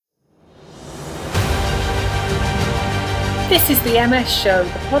This is the MS Show,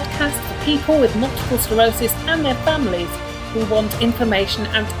 the podcast for people with multiple sclerosis and their families who want information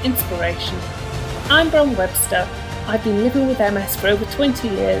and inspiration. I'm Bron Webster. I've been living with MS for over 20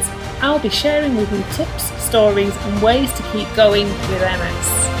 years. I'll be sharing with you tips, stories and ways to keep going with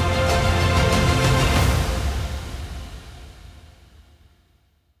MS.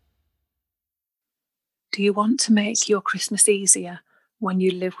 Do you want to make your Christmas easier when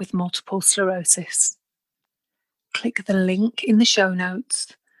you live with multiple sclerosis? Click the link in the show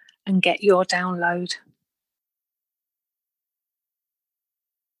notes and get your download.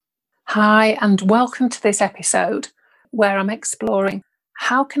 Hi, and welcome to this episode where I'm exploring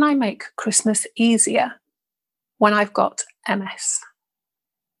how can I make Christmas easier when I've got MS.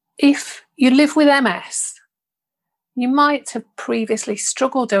 If you live with MS, you might have previously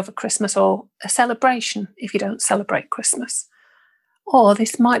struggled over Christmas or a celebration if you don't celebrate Christmas. Or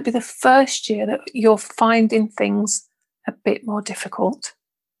this might be the first year that you're finding things a bit more difficult.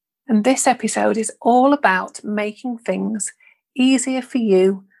 And this episode is all about making things easier for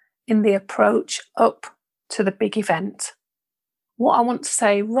you in the approach up to the big event. What I want to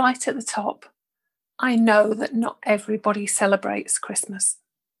say right at the top, I know that not everybody celebrates Christmas,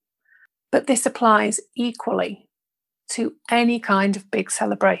 but this applies equally to any kind of big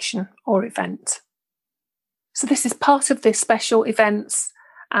celebration or event. So this is part of this special events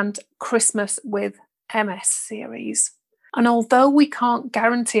and Christmas with MS series. And although we can't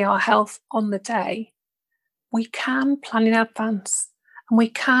guarantee our health on the day, we can plan in advance and we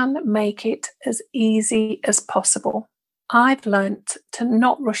can make it as easy as possible. I've learnt to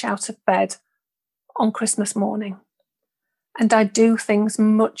not rush out of bed on Christmas morning, and I do things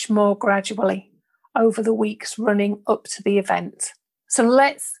much more gradually over the weeks running up to the event. So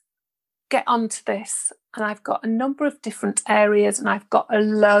let's get on to this. And I've got a number of different areas and I've got a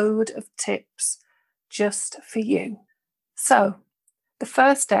load of tips just for you. So the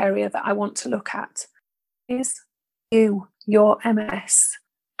first area that I want to look at is your MS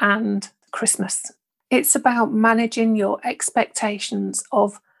and Christmas. It's about managing your expectations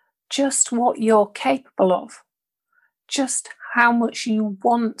of just what you're capable of, just how much you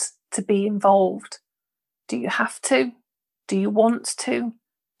want to be involved. Do you have to? Do you want to?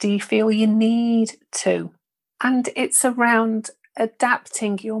 Do you feel you need to? And it's around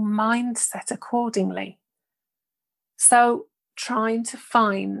adapting your mindset accordingly. So trying to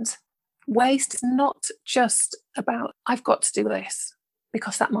find ways to not just about, I've got to do this,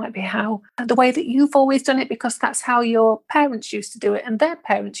 because that might be how, the way that you've always done it, because that's how your parents used to do it and their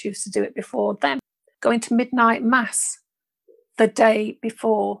parents used to do it before them. Going to midnight mass the day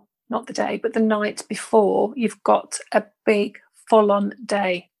before, not the day, but the night before you've got a big full-on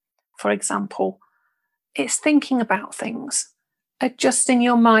day, for example. It's thinking about things, adjusting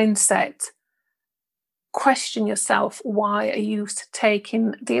your mindset. Question yourself, why are you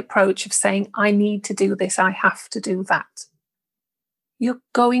taking the approach of saying, I need to do this, I have to do that? You're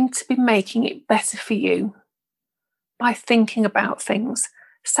going to be making it better for you by thinking about things.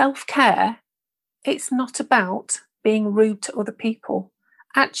 Self-care, it's not about being rude to other people.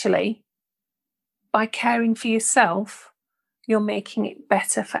 Actually, by caring for yourself, you're making it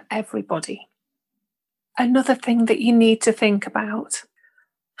better for everybody. Another thing that you need to think about,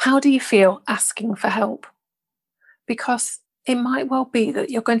 how do you feel asking for help? Because it might well be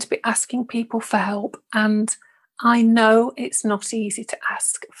that you're going to be asking people for help, and I know it's not easy to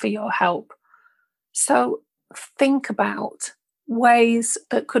ask for your help. So think about ways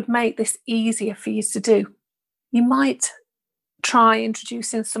that could make this easier for you to do. You might try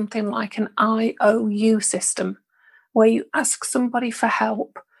introducing something like an IOU system, where you ask somebody for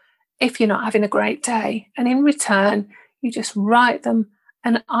help if you're not having a great day, and in return you just write them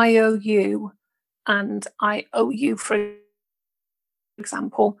an IOU, and I owe you, for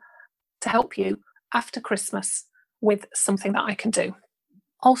example, to help you after Christmas with something that I can do.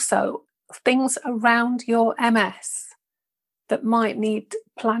 Also, things around your MS that might need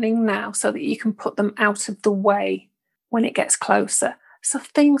planning now so that you can put them out of the way when it gets closer. So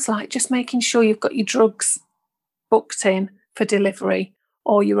things like just making sure you've got your drugs booked in for delivery,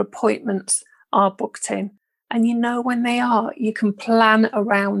 or your appointments are booked in and you know when they are. You can plan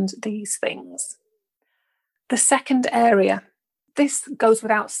around these things. The second area, this goes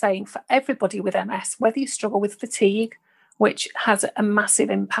without saying for everybody with MS, whether you struggle with fatigue, which has a massive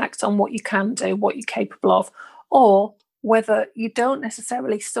impact on what you can do, what you're capable of, or whether you don't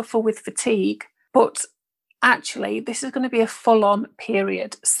necessarily suffer with fatigue, but actually this is going to be a full-on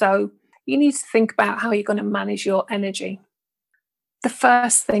period. So you need to think about how you're going to manage your energy. The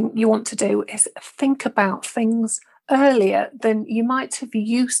first thing you want to do is think about things earlier than you might have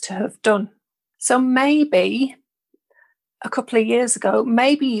used to have done. So maybe a couple of years ago,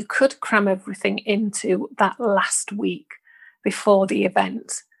 maybe you could cram everything into that last week before the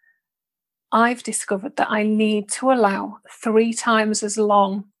event. I've discovered that I need to allow 3 times as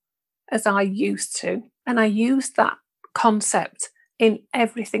long as I used to. And I use that concept in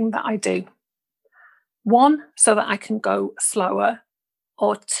everything that I do. 1, so that I can go slower,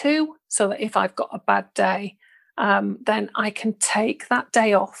 or 2, so that if I've got a bad day, then I can take that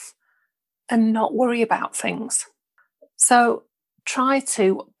day off and not worry about things. So try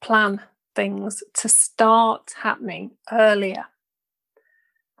to plan things to start happening earlier.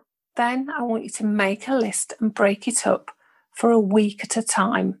 Then I want you to make a list and break it up for a week at a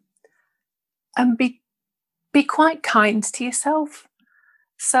time, and be quite kind to yourself.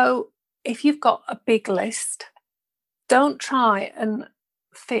 So if you've got a big list, don't try and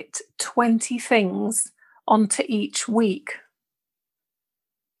fit 20 things onto each week.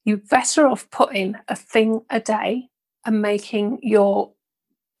 You're better off putting a thing a day and making your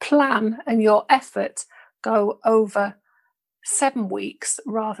plan and your effort go over 7 weeks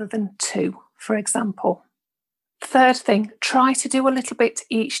rather than 2, for example. Third thing, try to do a little bit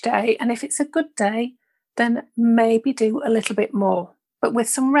each day. And if it's a good day, then maybe do a little bit more, but with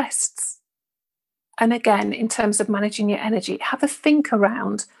some rests. And again, in terms of managing your energy, have a think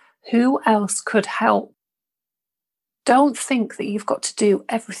around who else could help. Don't think that you've got to do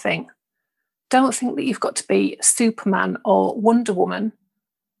everything. Don't think that you've got to be Superman or Wonder Woman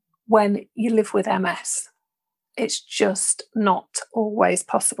when you live with MS. It's just not always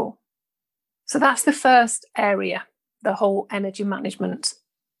possible. So that's the first area, the whole energy management.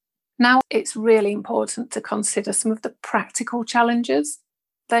 Now, it's really important to consider some of the practical challenges.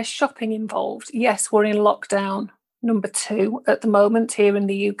 There's shopping involved. Yes, we're in lockdown number 2 at the moment here in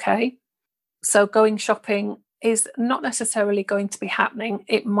the UK. So going shopping is not necessarily going to be happening.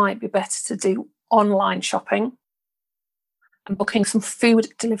 It might be better to do online shopping and booking some food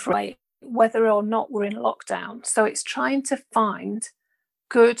delivery, whether or not we're in lockdown. So it's trying to find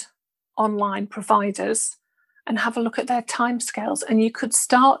good online providers and have a look at their timescales. And you could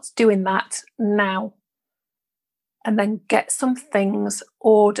start doing that now and then get some things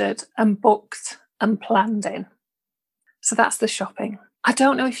ordered and booked and planned in. So that's the shopping. I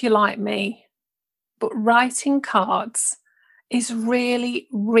don't know if you're like me, but writing cards is really,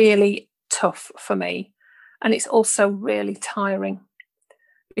 really tough for me. And it's also really tiring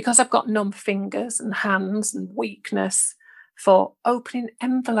because I've got numb fingers and hands and weakness for opening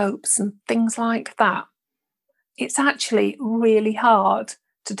envelopes and things like that. It's actually really hard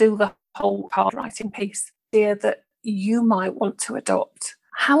to do the whole card writing piece here that you might want to adopt.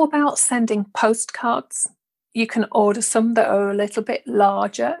 How about sending postcards? You can order some that are a little bit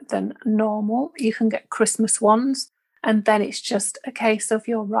larger than normal. You can get Christmas ones, and then it's just a case of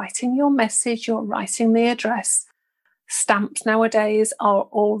you're writing your message, you're writing the address. Stamps nowadays are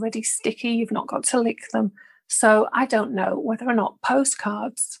already sticky, you've not got to lick them. So I don't know whether or not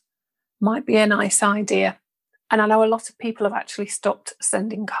postcards might be a nice idea. And I know a lot of people have actually stopped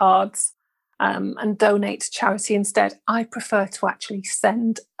sending cards and donate to charity instead. I prefer to actually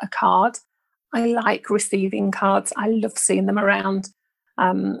send a card. I like receiving cards. I love seeing them around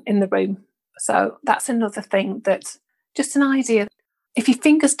in the room. So that's another thing, that's just an idea. If your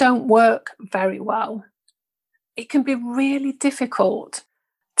fingers don't work very well, it can be really difficult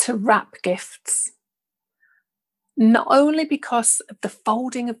to wrap gifts. Not only because of the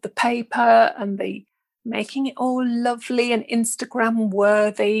folding of the paper and the making it all lovely and Instagram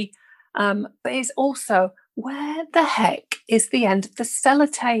worthy, but it's also, where the heck is the end of the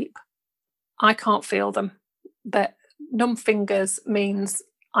sellotape? I can't feel them. That numb fingers means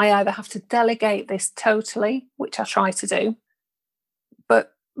I either have to delegate this totally, which I try to do,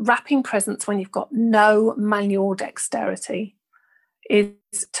 but wrapping presents when you've got no manual dexterity is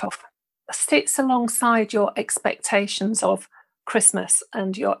tough. Sits alongside your expectations of Christmas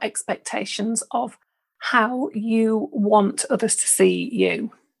and your expectations of how you want others to see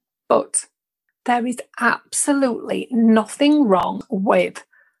you. But there is absolutely nothing wrong with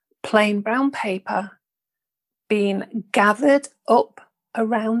plain brown paper being gathered up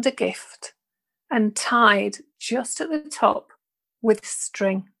around a gift and tied just at the top with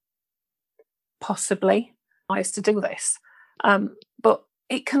string. Possibly, I used to do this, but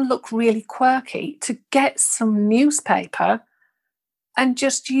it can look really quirky to get some newspaper and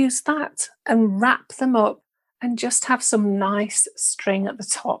just use that and wrap them up and just have some nice string at the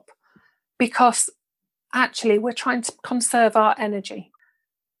top, because actually we're trying to conserve our energy.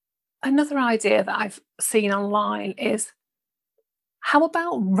 Another idea that I've seen online is, how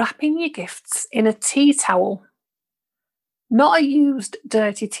about wrapping your gifts in a tea towel? Not a used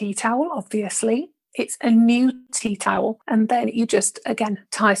dirty tea towel, obviously, It's a new tea towel, and then you just, again,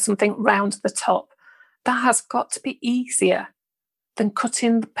 tie something round the top. That has got to be easier than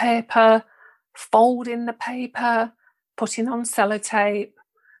cutting the paper, folding the paper, putting on sellotape.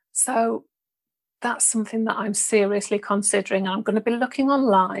 So that's something that I'm seriously considering. I'm going to be looking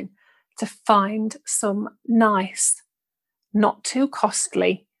online to find some nice, not too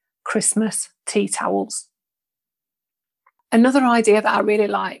costly Christmas tea towels. Another idea that I really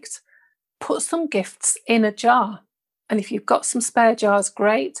liked, put some gifts in a jar. And if you've got some spare jars,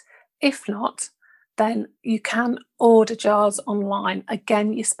 great. If not, then you can order jars online.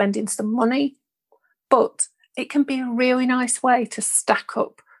 Again, you're spending some money, but it can be a really nice way to stack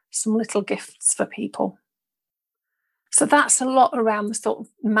up some little gifts for people. So that's a lot around the sort of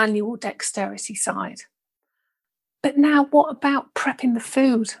manual dexterity side. But now, what about prepping the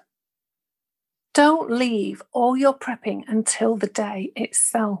food? Don't leave all your prepping until the day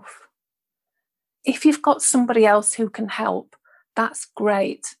itself. If you've got somebody else who can help, that's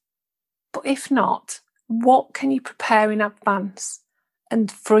great. But if not, what can you prepare in advance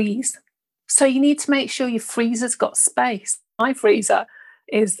and freeze? So you need to make sure your freezer's got space. My freezer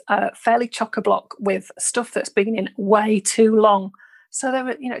is fairly chock-a-block with stuff that's been in way too long. So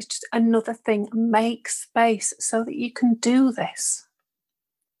it's just another thing. Make space so that you can do this.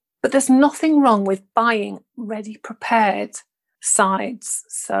 But there's nothing wrong with buying ready prepared sides,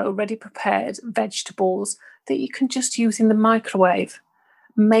 so ready prepared vegetables that you can just use in the microwave.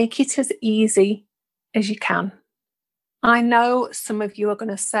 Make it as easy as you can. I know some of you are going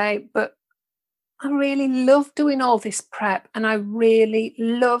to say, but I really love doing all this prep and I really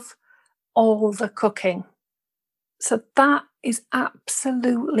love all the cooking. So that is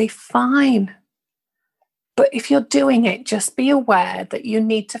absolutely fine. But if you're doing it, just be aware that you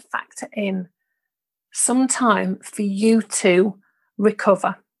need to factor in some time for you to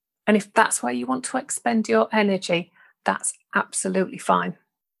recover. And if that's where you want to expend your energy, that's absolutely fine.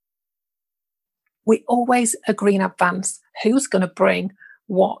 We always agree in advance who's going to bring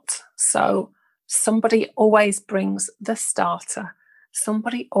what. So somebody always brings the starter.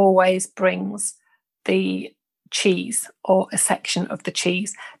 Somebody always brings the cheese or a section of the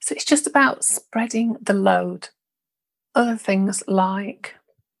cheese. So it's just about spreading the load. Other things like,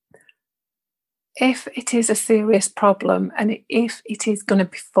 if it is a serious problem and if it is going to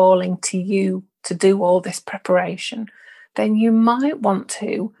be falling to you to do all this preparation, then you might want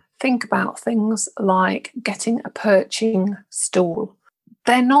to think about things like getting a perching stool.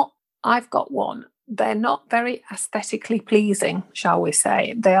 I've got one. They're not very aesthetically pleasing, shall we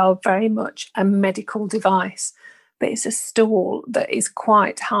say. They are very much a medical device, but it's a stool that is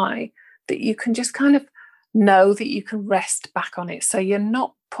quite high that you can just kind of know that you can rest back on it. So you're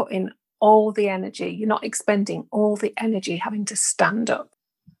not putting all the energy, you're not expending all the energy having to stand up.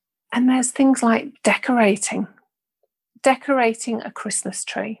 And there's things like decorating a Christmas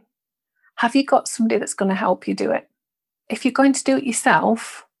tree. Have you got somebody that's going to help you do it? If you're going to do it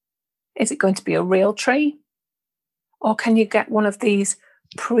yourself, is it going to be a real tree? Or can you get one of these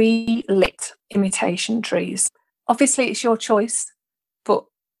pre-lit imitation trees? Obviously, it's your choice, but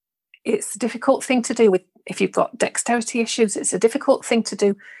it's a difficult thing to do if you've got dexterity issues. It's a difficult thing to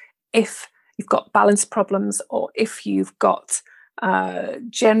do if you've got balance problems or if you've got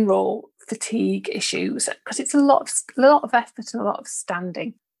general fatigue issues, because it's a lot of effort and a lot of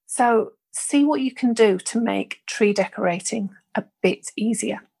standing. So see what you can do to make tree decorating a bit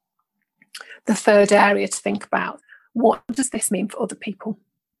easier. The third area to think about, what does this mean for other people?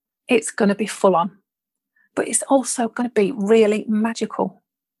 It's going to be full on, but it's also going to be really magical.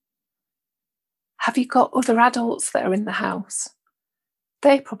 Have you got other adults that are in the house?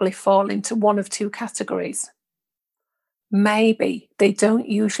 They probably fall into one of two categories. Maybe they don't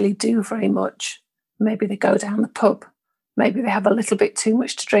usually do very much. Maybe they go down the pub. Maybe they have a little bit too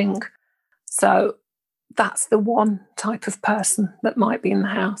much to drink. So that's the one type of person that might be in the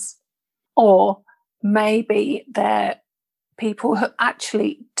house. Or maybe they're people who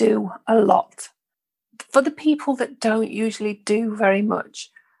actually do a lot. For the people that don't usually do very much,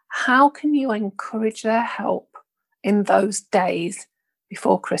 how can you encourage their help in those days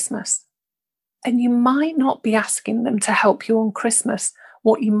before Christmas? And you might not be asking them to help you on Christmas.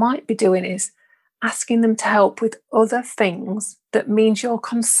 What you might be doing is asking them to help with other things that means you're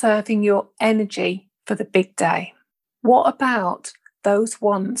conserving your energy for the big day. What about those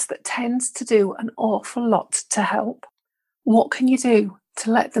ones that tend to do an awful lot to help? What can you do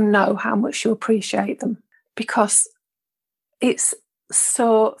to let them know how much you appreciate them? Because it's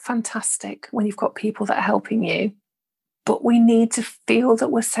so fantastic when you've got people that are helping you, but we need to feel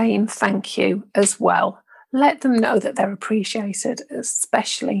that we're saying thank you as well. Let them know that they're appreciated,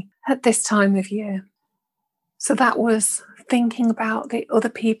 especially at this time of year. So that was thinking about the other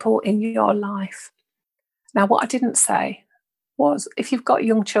people in your life. Now, what I didn't say was, if you've got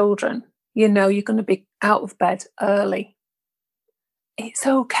young children, you know you're going to be out of bed early. It's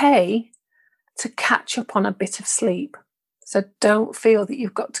okay to catch up on a bit of sleep. So don't feel that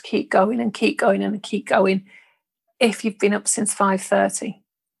you've got to keep going and keep going and keep going if you've been up since 5:30.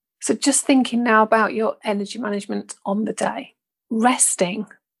 So just thinking now about your energy management on the day. Resting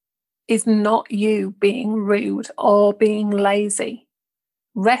is not you being rude or being lazy.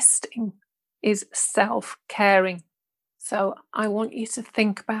 Resting is self-caring. So I want you to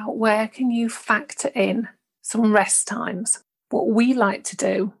think about, where can you factor in some rest times? What we like to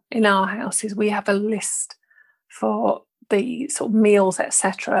do in our house is we have a list for the sort of meals,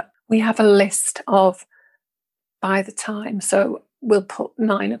 etc. We have a list of by the time. So we'll put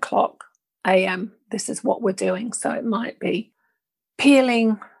 9 o'clock a.m. This is what we're doing. So it might be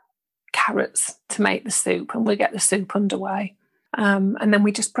peeling carrots to make the soup, and we'll get the soup underway. And then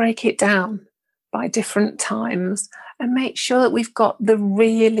we just break it down by different times and make sure that we've got the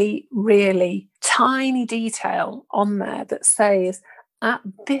really, really tiny detail on there that says, at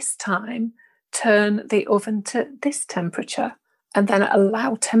this time, turn the oven to this temperature, and then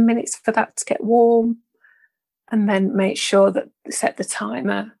allow 10 minutes for that to get warm. And then make sure that set the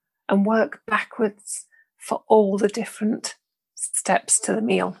timer and work backwards for all the different steps to the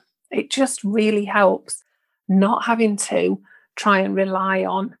meal. It just really helps not having to try and rely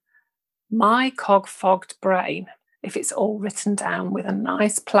on my cog-fogged brain if it's all written down with a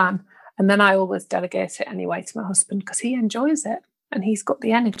nice plan. And then I always delegate it anyway to my husband, because he enjoys it and he's got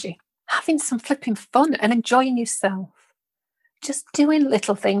the energy. Having some flipping fun and enjoying yourself. Just doing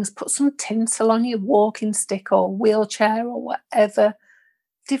little things. Put some tinsel on your walking stick or wheelchair or whatever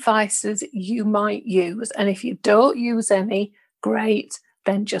devices you might use. And if you don't use any, great,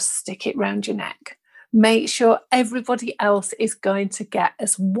 then just stick it round your neck. Make sure everybody else is going to get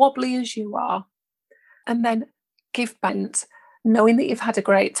as wobbly as you are. And then give vent, knowing that you've had a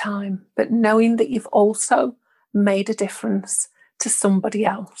great time, but knowing that you've also made a difference to somebody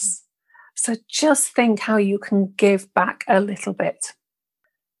else. So just think how you can give back a little bit.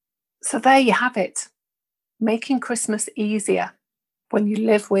 So there you have it. Making Christmas easier when you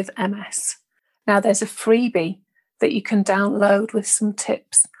live with MS. Now there's a freebie that you can download with some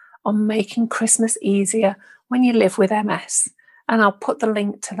tips on making Christmas easier when you live with MS. And I'll put the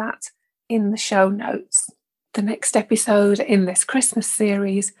link to that in the show notes. The next episode in this Christmas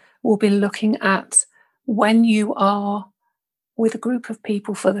series will be looking at when you are with a group of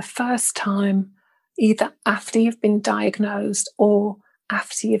people for the first time, either after you've been diagnosed or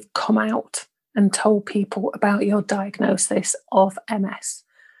after you've come out and told people about your diagnosis of MS,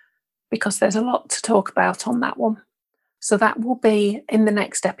 because there's a lot to talk about on that one. So that will be in the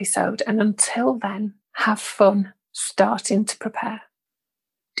next episode. And until then, have fun starting to prepare.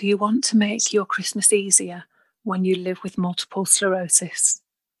 Do you want to make your Christmas easier when you live with multiple sclerosis?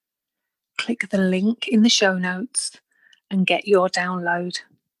 Click the link in the show notes and get your download.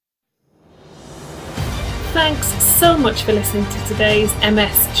 Thanks so much for listening to today's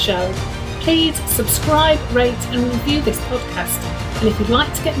MS show. Please subscribe, rate and review this podcast. And if you'd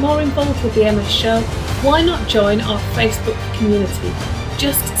like to get more involved with the MS show, why not join our Facebook community?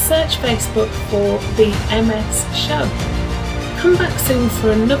 Just search Facebook for the MS show. Come back soon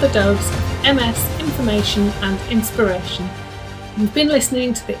for another dose of MS information and inspiration. You've been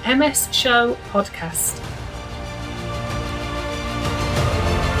listening to the MS Show podcast.